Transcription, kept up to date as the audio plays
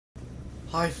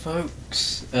Hi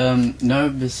folks, no,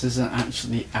 this isn't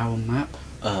actually our map.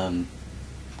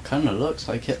 Kinda looks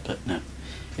like it, but no.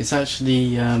 It's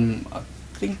actually, I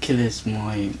think it is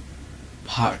my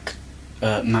pack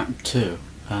map 2,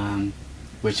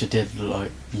 which I did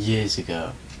like years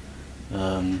ago.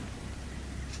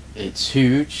 It's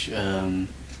huge,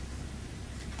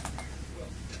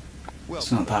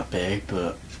 it's not that big,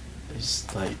 but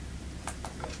it's like,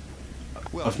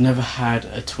 I've never had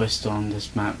a twist on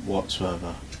this map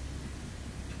whatsoever.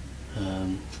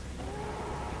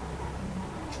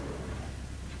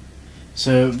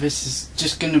 So this is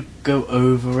just gonna go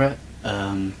over it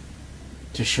to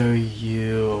show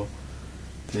you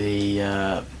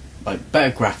the like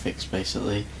better graphics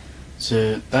basically.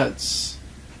 So that's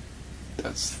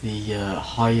the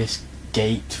highest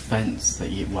gate fence that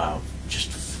you, well,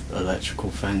 just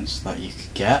electrical fence that you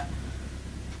could get.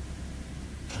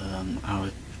 Our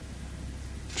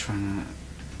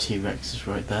T-Rex is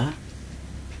right there.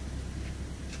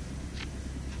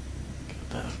 Get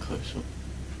a better close up.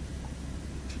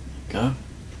 Go.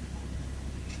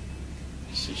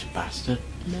 Such a bastard.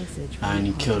 And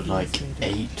you killed like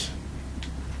 8.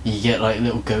 You get like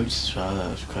little goats as well, that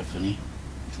was quite funny.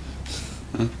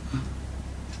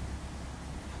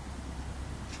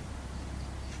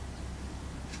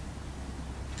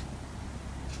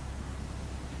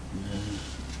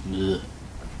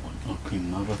 Ugly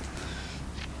mother.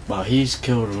 Well, he's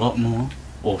killed a lot more,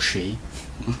 or she.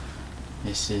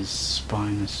 This is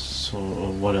Spinosaur,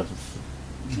 or whatever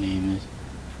the name is.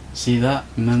 See that?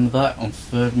 Remember that on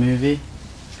 3rd movie?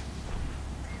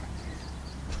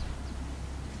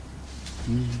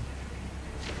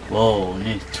 Whoa,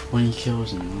 nearly 20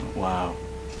 kills in that. Wow.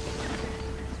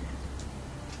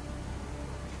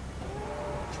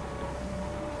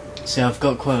 See, I've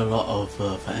got quite a lot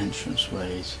of entrance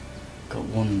ways. Got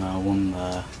one there, and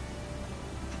I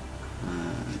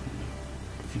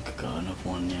think I got another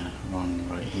one, yeah, wrong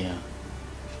right here.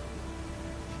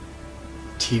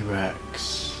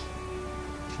 T-Rex.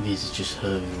 These are just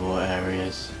herbivore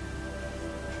areas.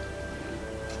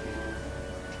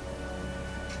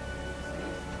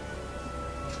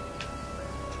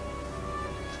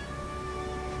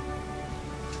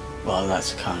 Well,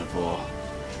 that's a carnivore.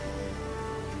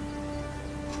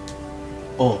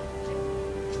 Oh,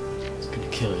 it's gonna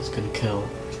kill, it's gonna kill.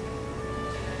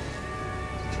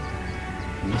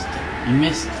 You missed it, you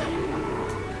missed it.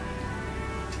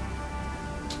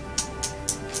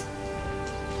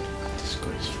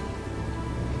 Disgraceful.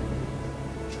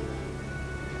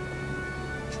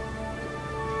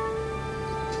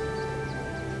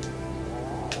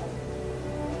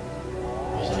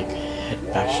 There's like head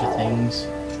basher things.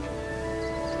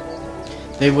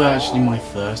 They were actually my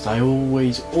first. I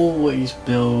always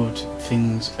build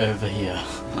things over here.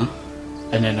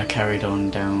 And then I carried on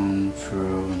down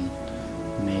through and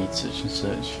made such and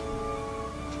such.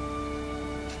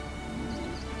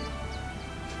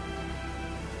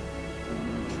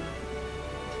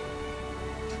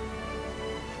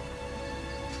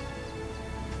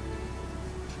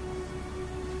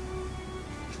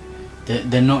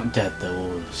 They're not dead, they're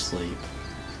all asleep.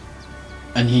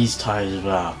 And he's tired as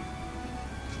well.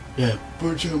 Yeah,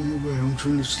 but tell me where I'm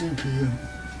trying to sleep here.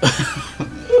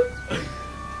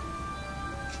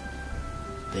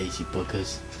 Daisy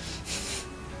buggers.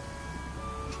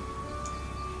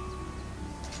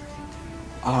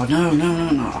 Oh no, no, no,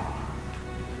 no.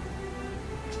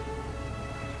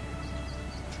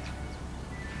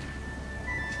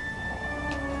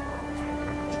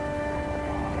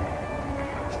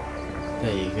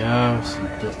 There you go, some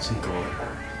guts and gold.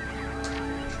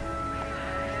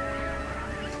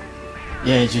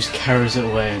 Yeah, he just carries it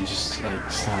away and just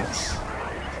like starts.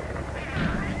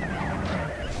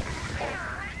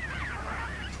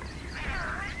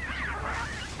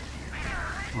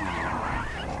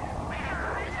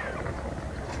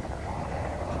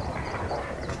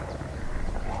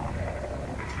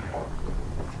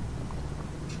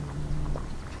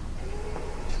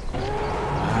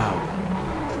 Wow.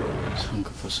 Just hunger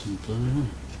for some blue.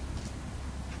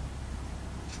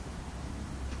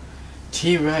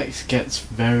 T-Rex gets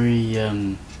very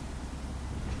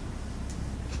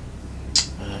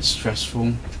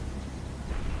stressful,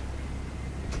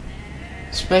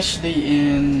 especially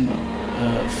in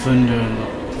thunder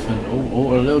and thunder.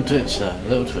 Oh, a little twitch there, a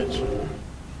little twitch.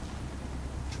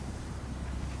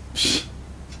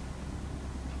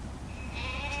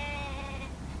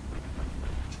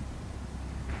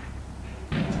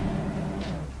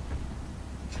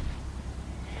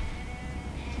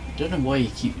 I don't know why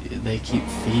they keep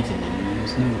feeding him.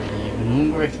 He's not really even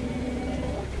hungry.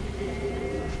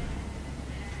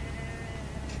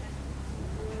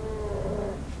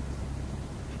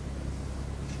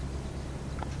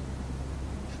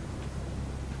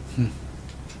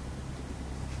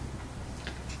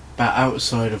 But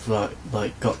outside of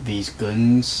like got these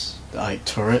guns, like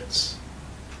turrets,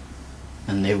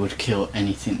 and they would kill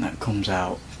anything that comes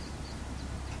out.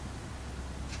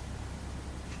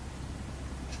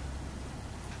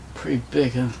 Pretty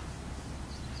big, huh?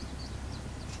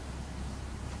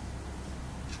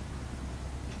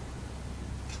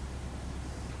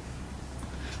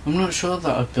 I'm not sure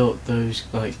that I built those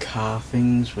like car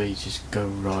things where you just go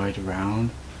ride around.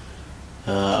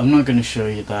 I'm not going to show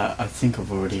you that. I think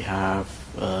I've already have.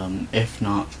 If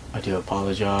not, I do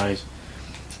apologise.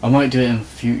 I might do it in the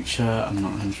future. I'm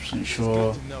not 100% sure.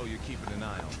 It's good to know you're keeping an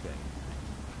eye on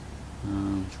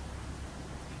things.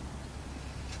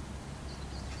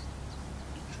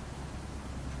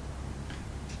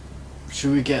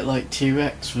 Should we get like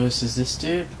T-Rex versus this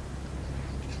dude?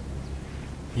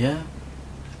 Yeah?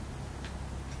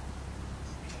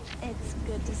 It's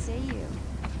good to see you.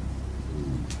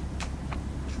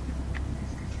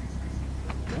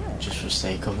 Just for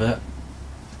sake of it.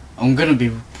 I'm gonna be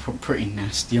pretty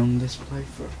nasty on this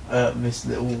playthrough. This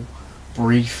little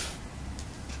brief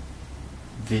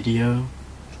video.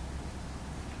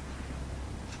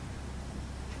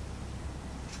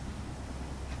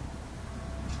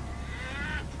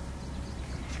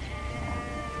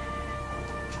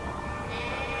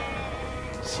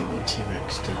 See what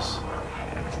T-Rex does.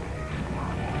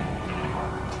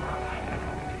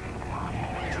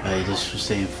 Hey, this was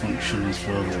the function as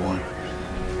the other one.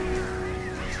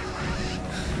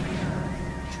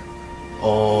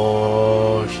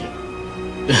 Oh shit.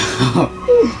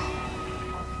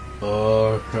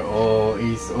 Oh,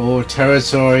 he's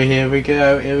territory. Here we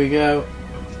go, here we go.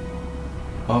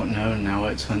 Oh no, now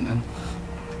it's hunting.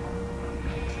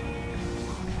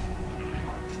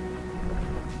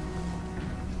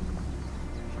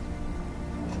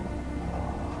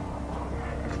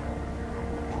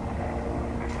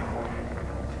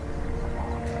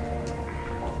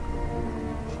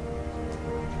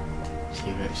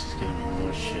 T-Rex is going,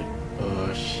 oh shit,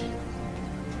 oh shit.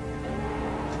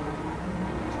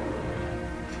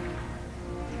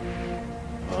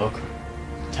 Okay.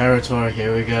 Territory,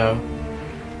 here we go.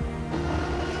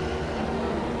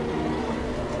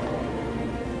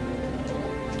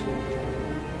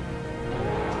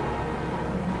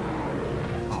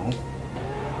 Oh.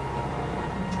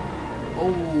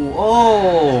 Oh,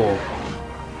 oh!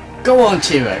 Go on,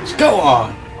 T-Rex, go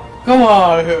on! Come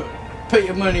on! Put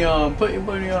your money on, put your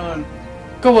money on.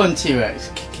 Go on,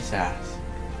 T-Rex, kick his ass.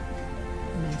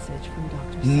 Message from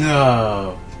Dr.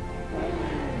 No.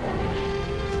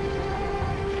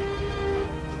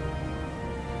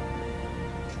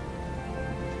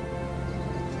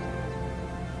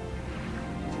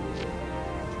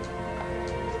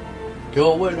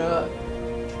 Your winner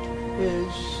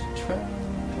is Trout.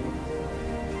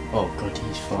 Oh god,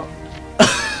 he's fucked.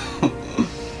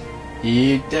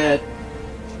 You dead.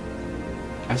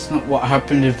 That's not what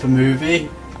happened in the movie.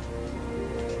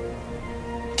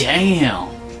 Damn!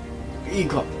 He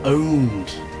got owned.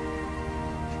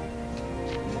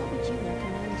 What would you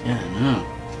recommend? Yeah, I know.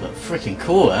 But freaking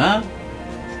cool, huh?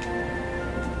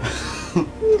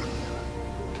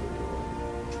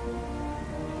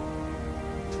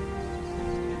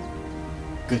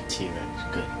 Good T-Rex,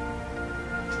 good.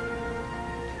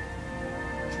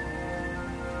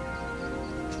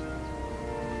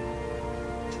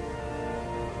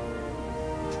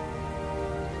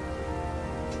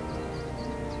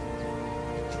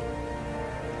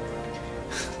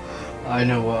 I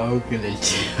know what I'm gonna do.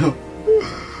 It's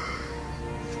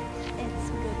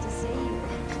good to see you.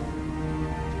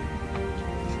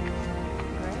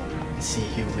 Great. See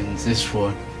who wins this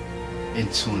one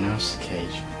in someone else's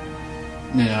cage.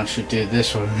 Then I should do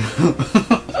this one.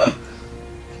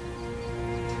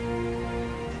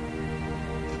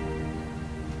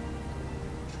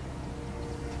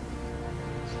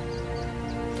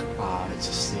 Ah, it's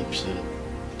asleep, so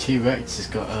T-Rex has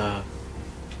got a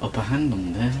upper hand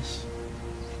on this.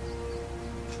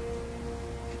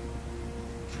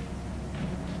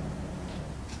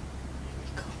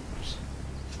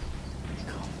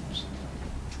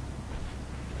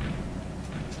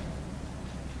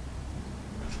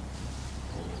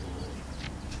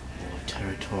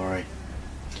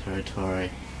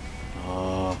 Territory.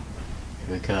 Oh,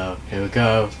 here we go. Here we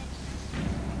go.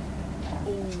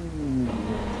 Ooh.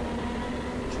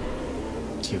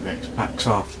 T-Rex backs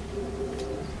off.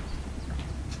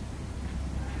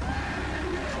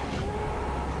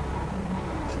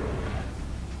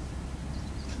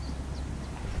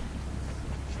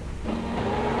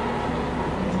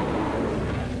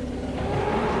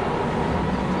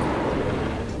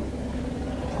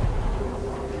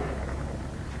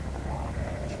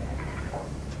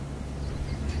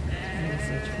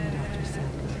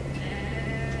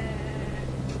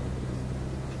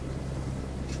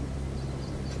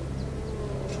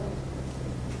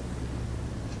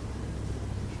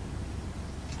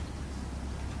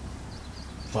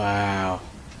 Wow.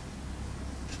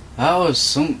 That was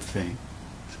something.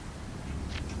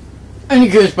 And he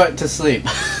goes back to sleep.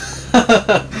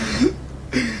 That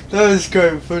was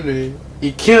quite funny.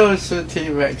 He kills the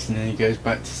T-Rex and then he goes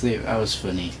back to sleep. That was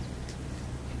funny.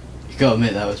 You gotta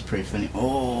admit that was pretty funny.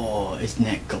 Oh, his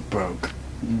neck got broke.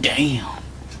 Damn.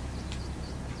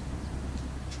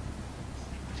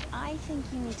 I think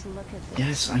you need to look at this.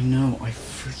 Yes, I know. I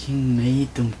freaking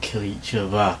made them kill each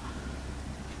other.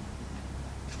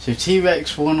 So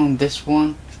T-Rex won on this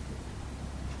one.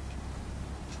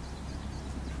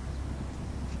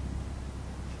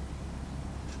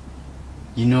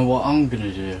 You know what I'm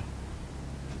gonna do?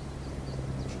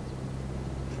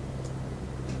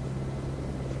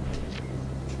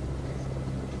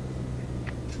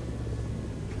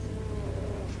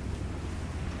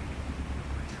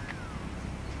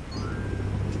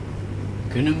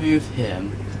 Gonna move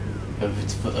him over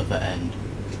to the other end.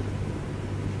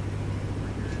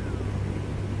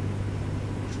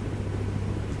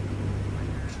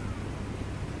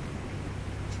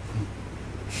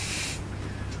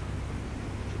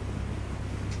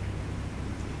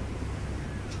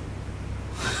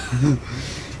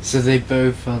 So they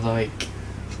both are like,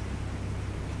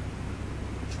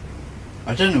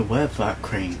 I don't know where that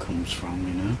crane comes from,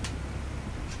 you know?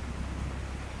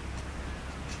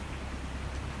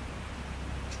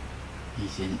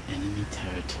 He's in enemy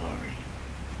territory.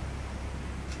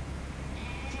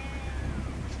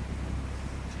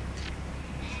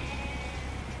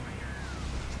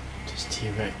 Does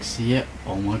T-Rex see it?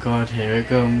 Oh my god, here it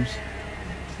comes.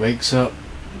 Wakes up.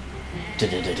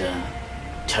 Da-da-da-da.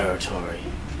 Territory.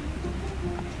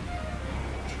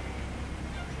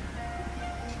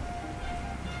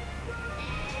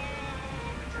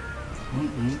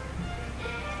 Mm-hmm.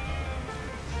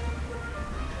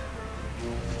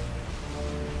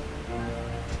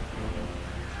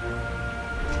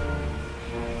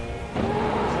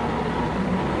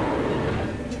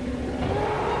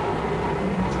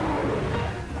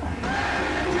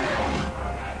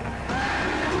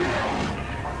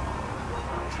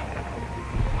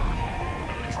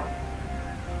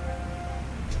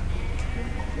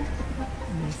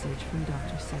 Message from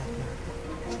Dr. Sadler.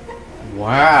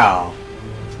 Wow.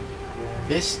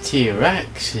 This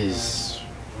T-Rex is...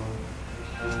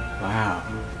 Wow.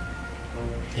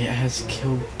 It has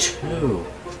killed 2.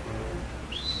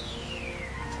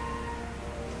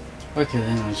 Okay,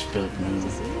 then let's build To more.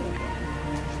 see you again.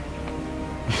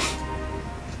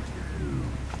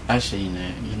 Actually,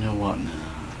 you know what? No.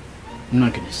 I'm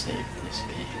not gonna save this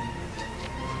game.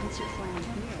 What's your plan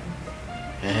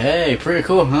here? Hey, pretty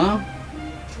cool, huh?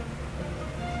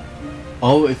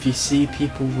 Oh, if you see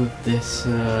people with this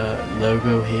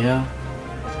logo here,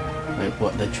 like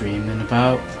what they're dreaming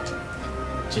about,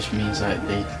 just means like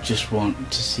they just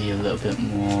want to see a little bit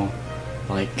more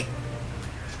like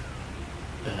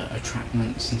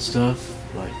attractments and stuff,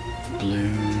 like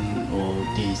balloon or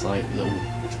these like little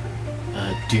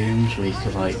dooms where you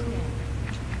could like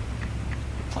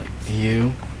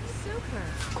view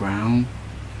Super. ground.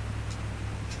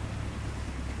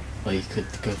 Or you could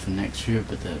go for next view,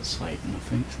 but that's like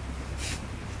nothing.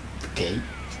 Gate.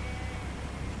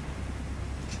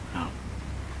 Oh.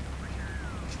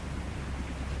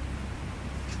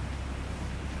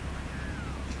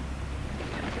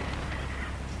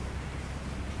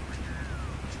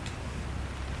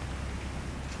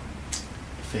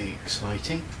 Very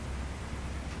exciting.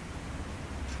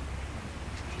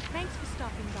 Thanks for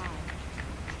stopping by.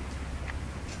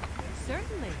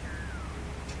 Certainly.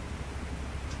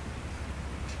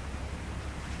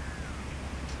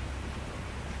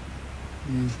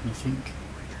 I think.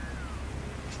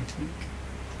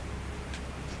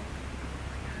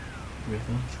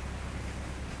 River.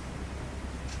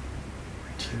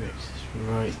 T-Rex is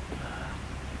right there.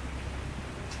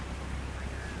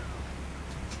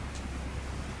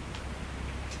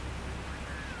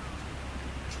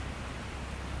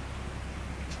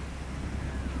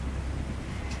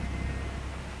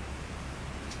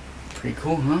 Pretty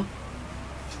cool, huh?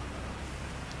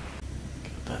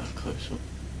 Get a better close up.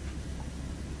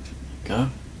 Go.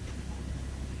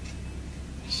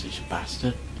 Such a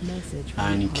bastard. Message from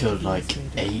And he killed like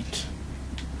administrator. 8.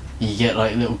 You get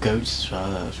like little goats as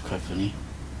well, that was quite funny.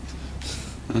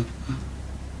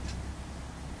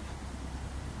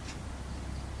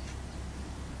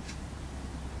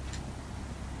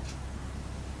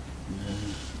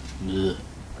 Bleh.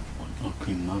 What an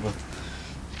ugly mother.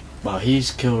 Well,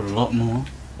 he's killed a lot more.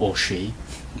 Or she.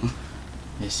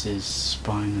 This is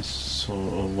Spinosaur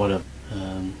or whatever.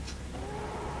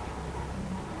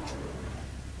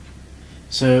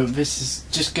 So this is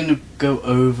just gonna go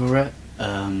over it,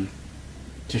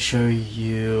 to show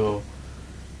you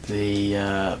the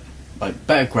like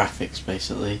better graphics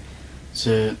basically.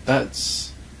 So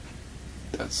that's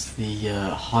the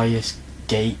highest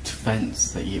gate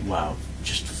fence that you, well,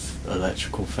 just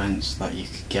electrical fence that you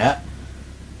could get.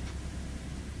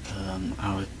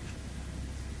 Our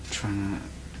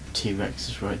T-Rex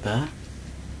is right there.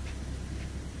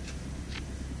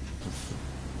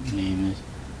 The name is.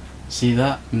 See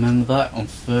that? Remember that on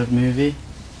third movie?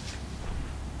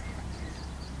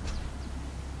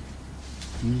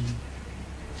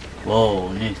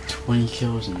 Whoa, nearly 20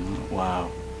 kills in that.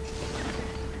 Wow.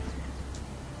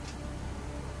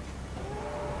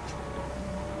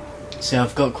 See,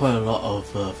 I've got quite a lot of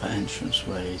for entrance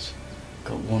ways.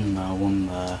 Got one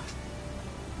there.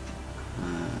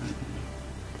 And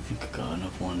I think I got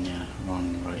another one, yeah,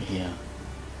 one right here.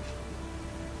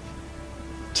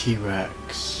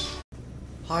 T-Rex.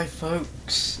 Hi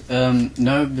folks.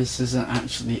 No, this isn't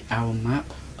actually our map.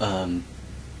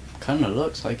 Kinda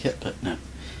looks like it, but no.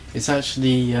 It's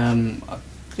actually, I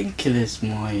think it is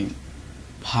my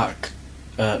pack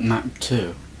map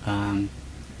 2,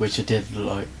 which I did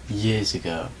like years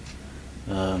ago.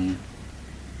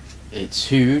 It's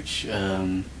huge.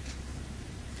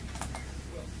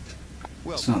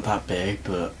 It's not that big,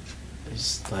 but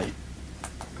it's like,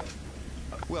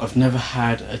 I've never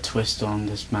had a twist on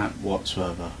this map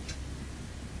whatsoever.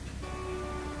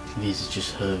 These are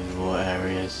just herbivore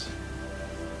areas.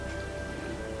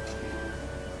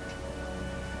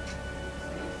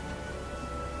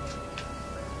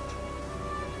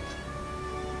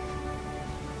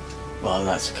 Well,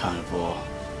 that's a carnivore.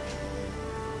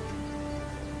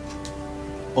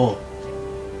 Oh!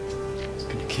 It's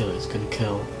gonna kill, it's gonna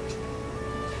kill.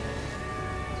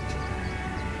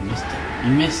 You missed it.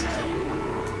 You missed it.